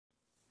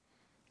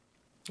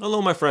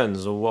Hello my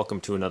friends, welcome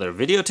to another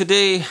video.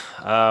 Today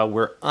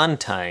we're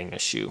untying a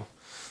shoe.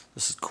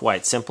 This is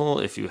quite simple.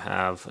 If you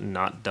have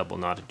not double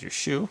knotted your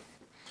shoe,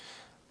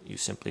 you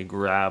simply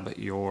grab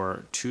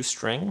your two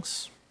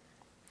strings,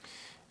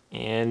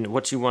 and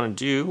what you want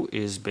to do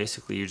is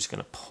basically you're just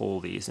going to pull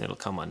these and it'll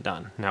come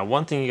undone. Now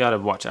one thing you got to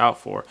watch out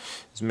for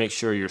is make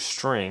sure your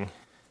string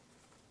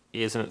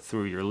isn't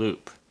through your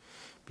loop,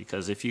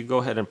 because if you go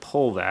ahead and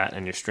pull that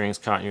and your string's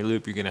caught in your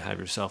loop, you're going to have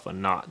yourself a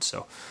knot.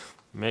 So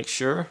make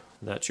sure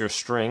that your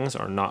strings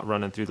are not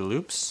running through the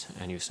loops,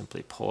 and you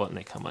simply pull it and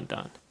they come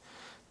undone.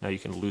 Now you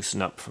can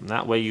loosen up from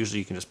that way. Usually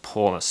you can just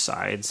pull on the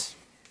sides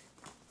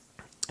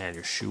and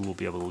your shoe will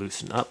be able to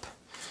loosen up.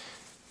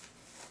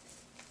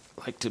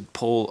 I like to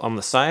pull on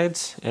the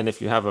sides, and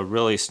if you have a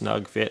really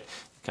snug fit,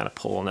 kind of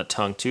pull on that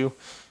tongue too,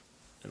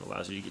 and it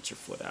allows you to get your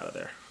foot out of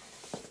there.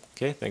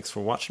 Okay, thanks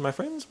for watching my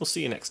friends. We'll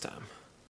see you next time.